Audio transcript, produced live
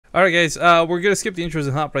Alright guys, we're going to skip the intros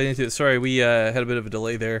and hop right into it. Sorry, we had a bit of a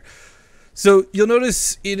delay there. So, you'll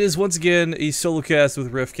notice it is once again a solo cast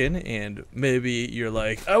with Rifkin, and maybe you're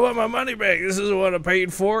like, I want my money back, this isn't what I'm paying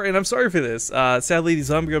for, and I'm sorry for this. Sadly, the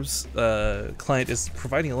Zombie Grubs client is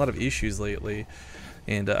providing a lot of issues lately.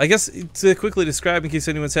 And I guess to quickly describe, in case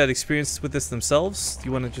anyone's had experience with this themselves, do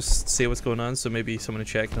you want to just say what's going on so maybe someone in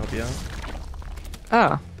chat can help you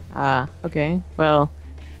out? Okay. Well,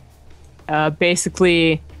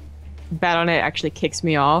 basically, Battle.net actually kicks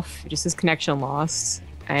me off. It just says connection lost.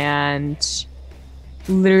 And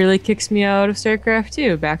literally kicks me out of StarCraft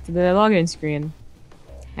 2, back to the login screen.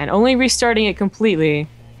 And only restarting it completely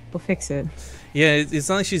will fix it. Yeah, it's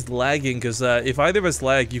not like she's lagging, because if either of us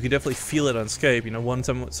lag, you can definitely feel it on Skype. You know,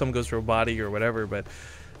 someone goes for a body or whatever, but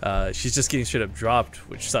she's just getting straight up dropped,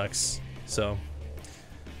 which sucks. So,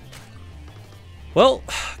 well,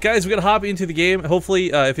 guys, we gotta hop into the game.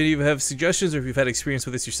 Hopefully, if any of you have suggestions or if you've had experience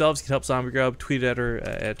with this yourselves, you can help Zombie Grub, tweet at her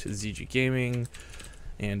at ZG Gaming,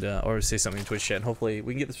 and or say something in Twitch chat. And hopefully,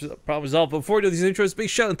 we can get this problem resolved. But before we do these intros, big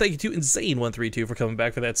shout out and thank you to Insane132 for coming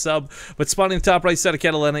back for that sub. But spawning in the top right side of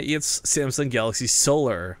Catalina, it's Samsung Galaxy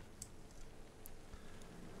Solar.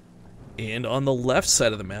 And on the left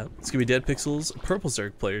side of the map, it's gonna be Dead Pixels, Purple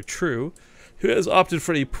Zerg player True, who has opted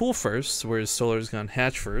for a pool first, whereas Solar's gone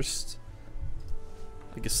hatch first.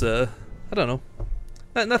 I guess, I don't know.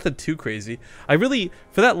 Nothing too crazy.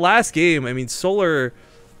 For that last game, I mean, Solar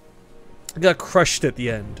got crushed at the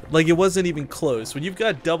end. Like, it wasn't even close. When you've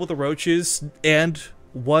got double the roaches and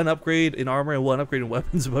one upgrade in armor and one upgrade in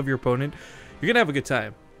weapons above your opponent, you're gonna have a good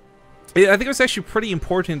time. I think it was actually pretty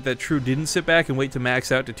important that True didn't sit back and wait to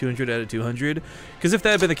max out to 200 out of 200, because if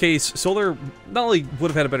that had been the case, Solar not only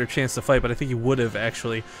would have had a better chance to fight, but I think he would have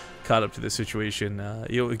actually caught up to this situation.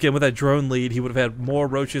 You know, again, with that drone lead, he would have had more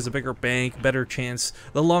roaches, a bigger bank, better chance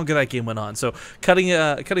the longer that game went on. So cutting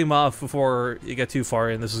him off before it got too far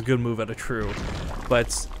in, this was a good move out of True.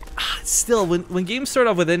 But still, when games start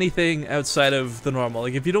off with anything outside of the normal,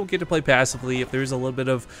 like if you don't get to play passively, if there's a little bit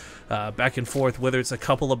of back and forth, whether it's a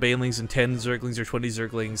couple of banelings and 10 zerglings or 20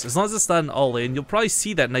 zerglings, as long as it's not an all-in, you'll probably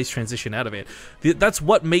see that nice transition out of it. That's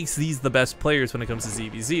what makes these the best players when it comes to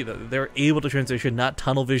ZVZ. They're able to transition, not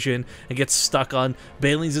tunnel vision, and get stuck on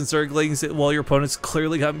banelings and zerglings while your opponent's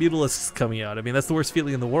clearly got mutalisks coming out. I mean, that's the worst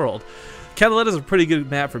feeling in the world. Catalina is a pretty good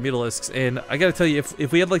map for mutalisks, and I gotta tell you,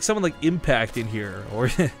 if we had like someone like Impact in here, or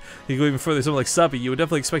you go even further, someone like Suppy, you would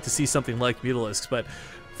definitely expect to see something like mutalisks. But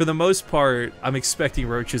for the most part, I'm expecting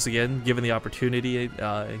roaches again, given the opportunity,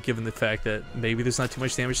 given the fact that maybe there's not too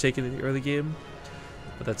much damage taken in the early game.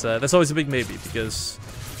 But that's always a big maybe, because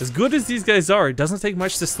as good as these guys are, it doesn't take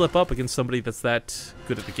much to slip up against somebody that's that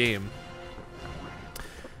good at the game.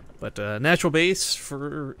 But natural base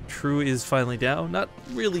for True is finally down. Not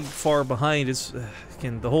really far behind. It's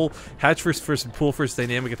again, the whole hatch first and pool first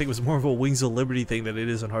dynamic, I think, was more of a Wings of Liberty thing than it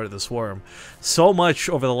is on Heart of the Swarm. So much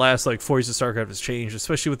over the last like 4 years of StarCraft has changed,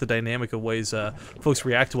 especially with the dynamic of ways folks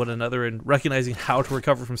react to one another and recognizing how to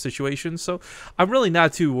recover from situations. So I'm really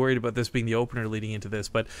not too worried about this being the opener leading into this.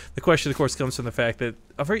 But the question, of course, comes from the fact that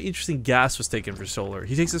a very interesting gas was taken for Solar.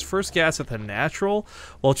 He takes his first gas at the natural,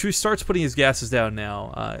 while True starts putting his gases down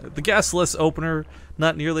now. The gasless opener,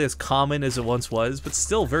 not nearly as common as it once was, but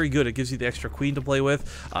still very good. It gives you the extra queen to play with.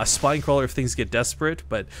 Spine crawler if things get desperate,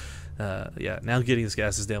 but yeah, now getting his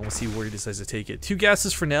gases down, we'll see where he decides to take it. 2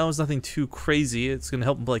 gases for now is nothing too crazy. It's going to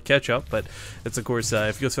help him play catch up, but it's of course,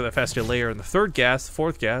 if he goes for that faster layer in the 3rd gas,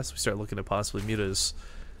 4th gas, we start looking at possibly mutas.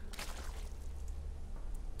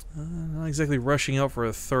 Not exactly rushing out for a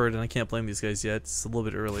 3rd, and I can't blame these guys yet. It's a little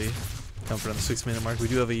bit early. Coming around the 6-minute mark. We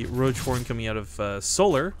do have a Roach Horn coming out of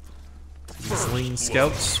Solar. These lane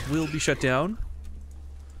scouts will be shut down.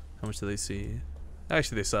 How much do they see?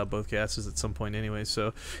 Actually, they saw both gases at some point anyway,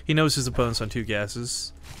 so he knows his opponent's on 2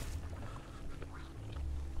 gases.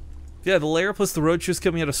 Yeah, the layer plus the roaches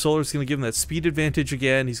coming out of Solar is going to give him that speed advantage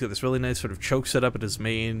again. He's got this really nice sort of choke setup at his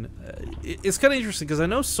main. It's kind of interesting because I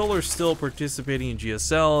know Solar's still participating in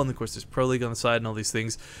GSL, and of course there's Pro League on the side and all these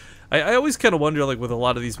things. I always kind of wonder, like with a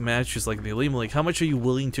lot of these matches, like in the OlimoLeague, how much are you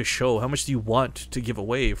willing to show? How much do you want to give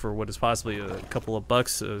away for what is possibly a couple of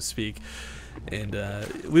bucks, so to speak? And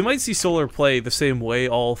we might see Solar play the same way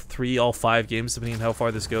all 5 games, depending on how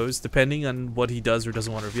far this goes, depending on what he does or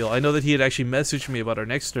doesn't want to reveal. I know that he had actually messaged me about our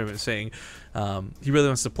next tournament saying he really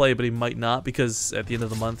wants to play, but he might not because at the end of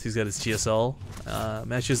the month he's got his GSL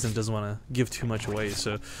matches and doesn't want to give too much away.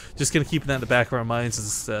 So just going to keep that in the back of our minds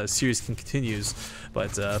as this series continues.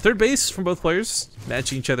 But 3rd base from both players,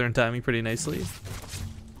 matching each other in timing pretty nicely.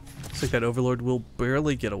 Looks like that Overlord will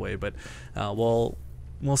barely get away, but we'll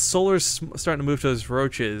well, Solar's starting to move to his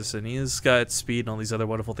roaches, and he's got speed and all these other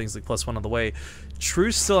wonderful things like +1 on the way.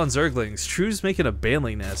 True's still on Zerglings. True's making a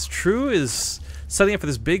Banling nest. True is setting up for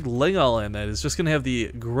this big Ling all-in that is just going to have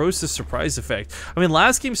the grossest surprise effect. I mean,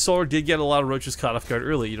 last game Solar did get a lot of roaches caught off guard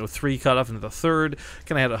early. You know, 3 caught off into the 3rd.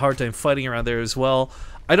 Kind of had a hard time fighting around there as well.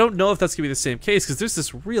 I don't know if that's going to be the same case, because there's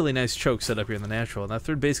this really nice choke set up here in the natural, and that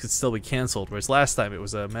 3rd base could still be canceled, whereas last time it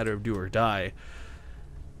was a matter of do or die.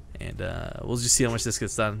 And we'll just see how much this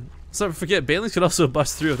gets done. So don't forget, Banelings could also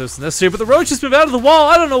bust through if this is necessary, but the roaches move out of the wall.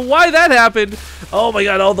 I don't know why that happened. Oh my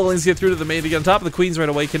god, all the Lings get through to the main. They get on top of the Queens right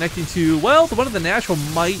away, connecting to, well, the one in the natural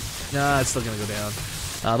might... Nah, it's still going to go down.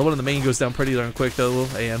 The one in the main goes down pretty darn quick, though,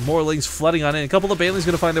 and more Lings flooding on in. A couple of Banelings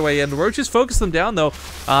going to find their way in. The roaches focus them down, though,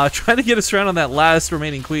 trying to get us around on that last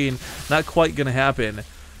remaining Queen. Not quite going to happen.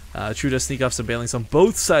 True does sneak off some Banelings on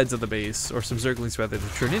both sides of the base, or some Zerglings rather, to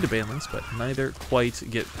turn into Banelings, but neither quite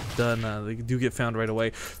get done. They do get found right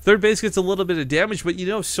away. 3rd base gets a little bit of damage, but you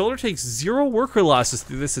know, Solar takes 0 worker losses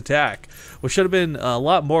through this attack, which should have been a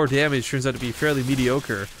lot more damage. Turns out to be fairly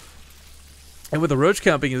mediocre. And with the roach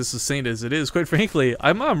count being as sustained as it is, quite frankly,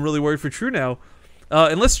 I'm really worried for True now.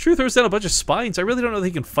 Unless True throws down a bunch of spines, I really don't know if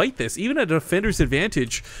he can fight this. Even at a defender's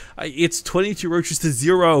advantage, it's 22 roaches to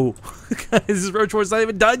 0. Guys, his roach war's not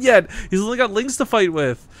even done yet. He's only got Lings to fight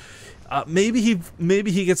with. Maybe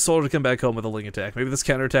he gets Solar to come back home with a Ling attack. Maybe this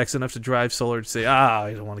counterattack's enough to drive Solar to say,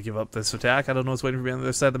 I don't want to give up this attack. I don't know what's waiting for me on the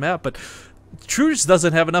other side of the map, but True just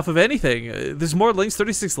doesn't have enough of anything. There's more Lings,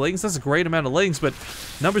 36 Lings. That's a great amount of Lings, but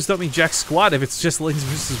numbers don't mean jack squat if it's just Lings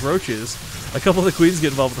versus roaches. A couple of the Queens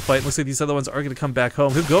get involved with the fight. Looks like these other ones are going to come back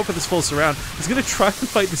home. He'll go for this full surround. He's going to try and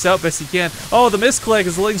fight this out best he can. Oh, the misclick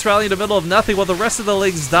as the Lings rally in the middle of nothing while the rest of the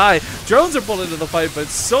Lings die. Drones are pulled into the fight, but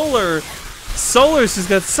Solar's just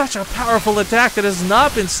got such a powerful attack that has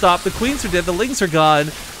not been stopped. The Queens are dead. The Lings are gone.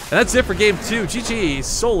 And that's it for game 2. GG.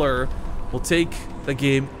 Solar will take the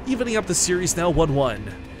game, evening up the series now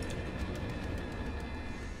 1-1.